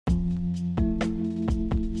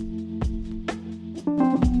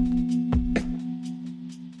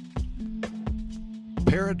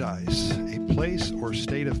Paradise, a place or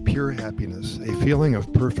state of pure happiness, a feeling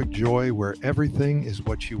of perfect joy where everything is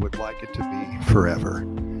what you would like it to be forever.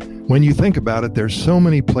 When you think about it, there's so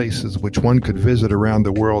many places which one could visit around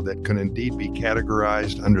the world that can indeed be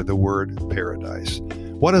categorized under the word paradise.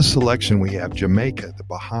 What a selection we have: Jamaica, the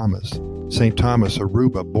Bahamas, St. Thomas,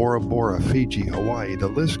 Aruba, Bora Bora, Fiji, Hawaii. The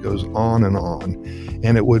list goes on.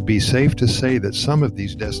 And it would be safe to say that some of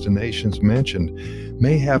these destinations mentioned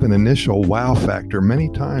may have an initial wow factor many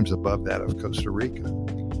times above that of Costa Rica.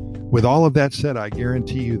 With all of that said, I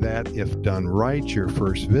guarantee you that, if done right, your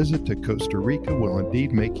first visit to Costa Rica will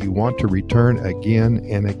indeed make you want to return again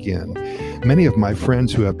and again. Many of my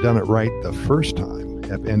friends who have done it right the first time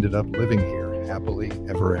have ended up living here happily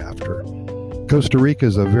ever after. Costa Rica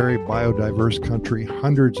is a very biodiverse country,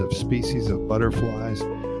 hundreds of species of butterflies,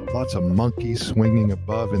 lots of monkeys swinging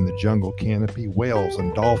above in the jungle canopy, whales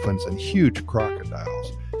and dolphins and huge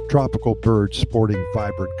crocodiles, tropical birds sporting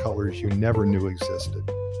vibrant colors you never knew existed.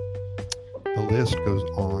 The list goes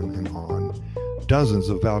on and on. Dozens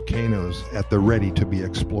of volcanoes at the ready to be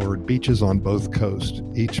explored, beaches on both coasts,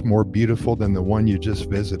 each more beautiful than the one you just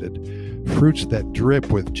visited, fruits that drip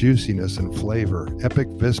with juiciness and flavor, epic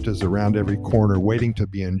vistas around every corner waiting to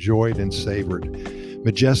be enjoyed and savored,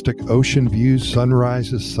 majestic ocean views,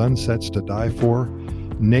 sunrises, sunsets to die for,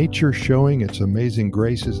 nature showing its amazing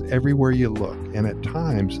graces everywhere you look, and at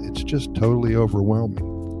times it's just totally overwhelming.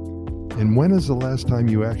 And when is the last time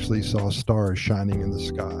you actually saw stars shining in the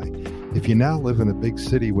sky? If you now live in a big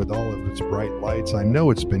city with all of its bright lights, I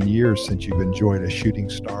know it's been years since you've enjoyed a shooting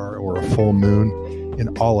star or a full moon in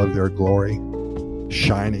all of their glory,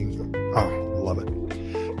 shining. Oh, love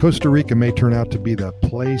it. Costa Rica may turn out to be the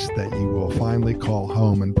place that you will finally call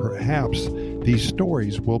home, and perhaps these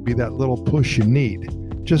stories will be that little push you need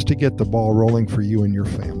just to get the ball rolling for you and your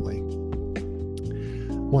family.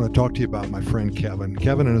 I want to talk to you about my friend Kevin.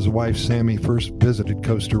 Kevin and his wife Sammy first visited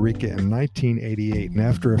Costa Rica in 1988, and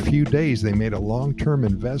after a few days they made a long-term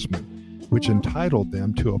investment which entitled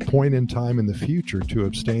them to a point in time in the future to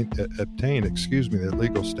obtain their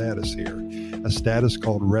legal status here, a status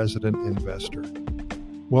called resident investor.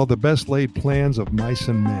 Well, the best laid plans of mice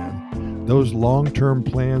and men. Those long-term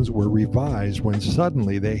plans were revised when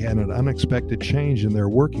suddenly they had an unexpected change in their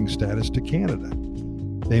working status to Canada.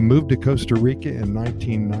 They moved to Costa Rica in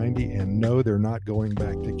 1990, and no, they're not going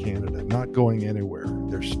back to Canada, not going anywhere.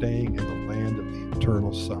 They're staying in the land of the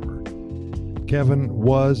eternal summer. Kevin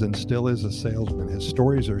was and still is a salesman. His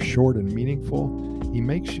stories are short and meaningful. He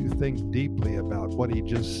makes you think deeply about what he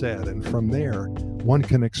just said, and from there, one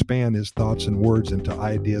can expand his thoughts and words into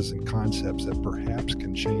ideas and concepts that perhaps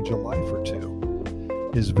can change a life or two.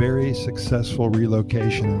 His very successful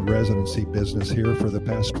relocation and residency business here for the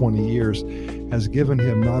past 20 years has given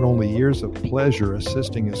him not only years of pleasure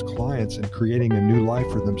assisting his clients in creating a new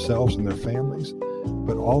life for themselves and their families,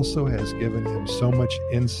 but also has given him so much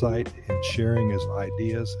insight in sharing his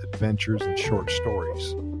ideas, adventures, and short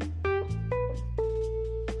stories.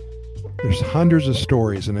 There's hundreds of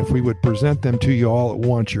stories, and if we would present them to you all at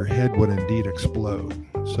once, your head would indeed explode.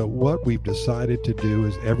 So what we've decided to do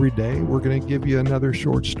is every day we're going to give you another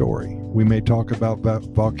short story. We may talk about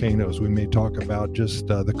volcanoes. We may talk about just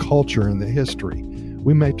the culture and the history.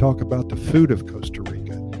 We may talk about the food of Costa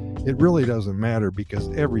Rica. It really doesn't matter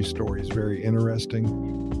because every story is very interesting.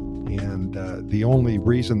 And the only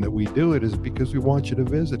reason that we do it is because we want you to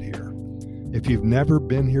visit here. If you've never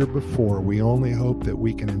been here before, we only hope that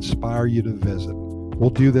we can inspire you to visit. We'll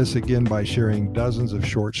do this again by sharing dozens of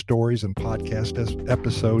short stories and podcast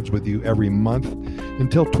episodes with you every month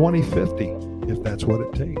until 2050, if that's what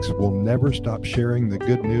it takes. We'll never stop sharing the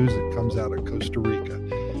good news that comes out of Costa Rica.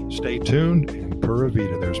 Stay tuned, and Pura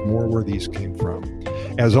Vida, there's more where these came from.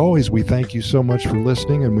 As always, we thank you so much for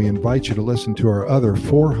listening, and we invite you to listen to our other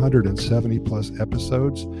 470 plus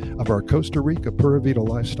episodes of our Costa Rica Pura Vida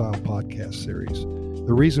Lifestyle podcast series.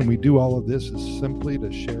 The reason we do all of this is simply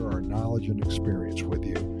to share our knowledge and experience with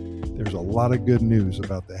you. There's a lot of good news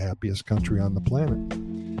about the happiest country on the planet.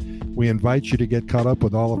 We invite you to get caught up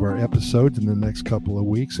with all of our episodes in the next couple of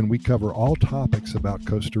weeks, and we cover all topics about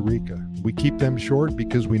Costa Rica. We keep them short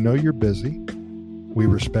because we know you're busy. We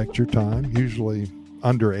respect your time, usually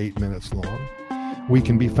under 8 minutes long. We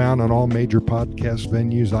can be found on all major podcast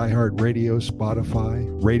venues, iHeartRadio, Spotify,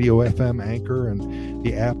 Radio FM, Anchor, and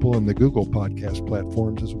the Apple and the Google podcast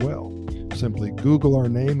platforms as well. Simply Google our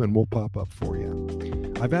name and we'll pop up for you.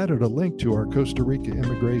 I've added a link to our Costa Rica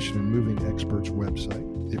Immigration and Moving Experts website.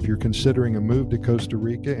 If you're considering a move to Costa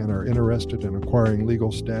Rica and are interested in acquiring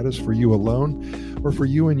legal status for you alone or for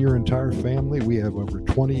you and your entire family, we have over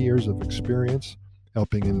 20 years of experience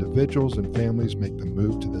helping individuals and families make the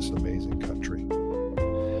move to this amazing country.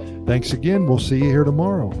 Thanks again. We'll see you here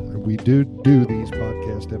tomorrow. We do these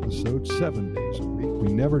podcast episodes 7 days a week.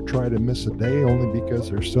 We never try to miss a day, only because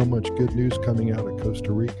there's so much good news coming out of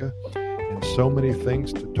Costa Rica and so many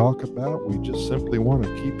things to talk about. We just simply want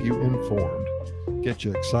to keep you informed, get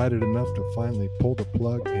you excited enough to finally pull the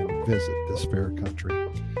plug and visit this fair country.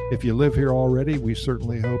 If you live here already, we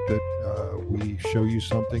certainly hope that we show you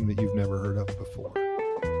something that you've never heard of before.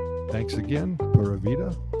 Thanks again. Pura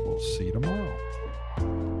Vida. We'll see you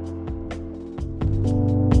tomorrow.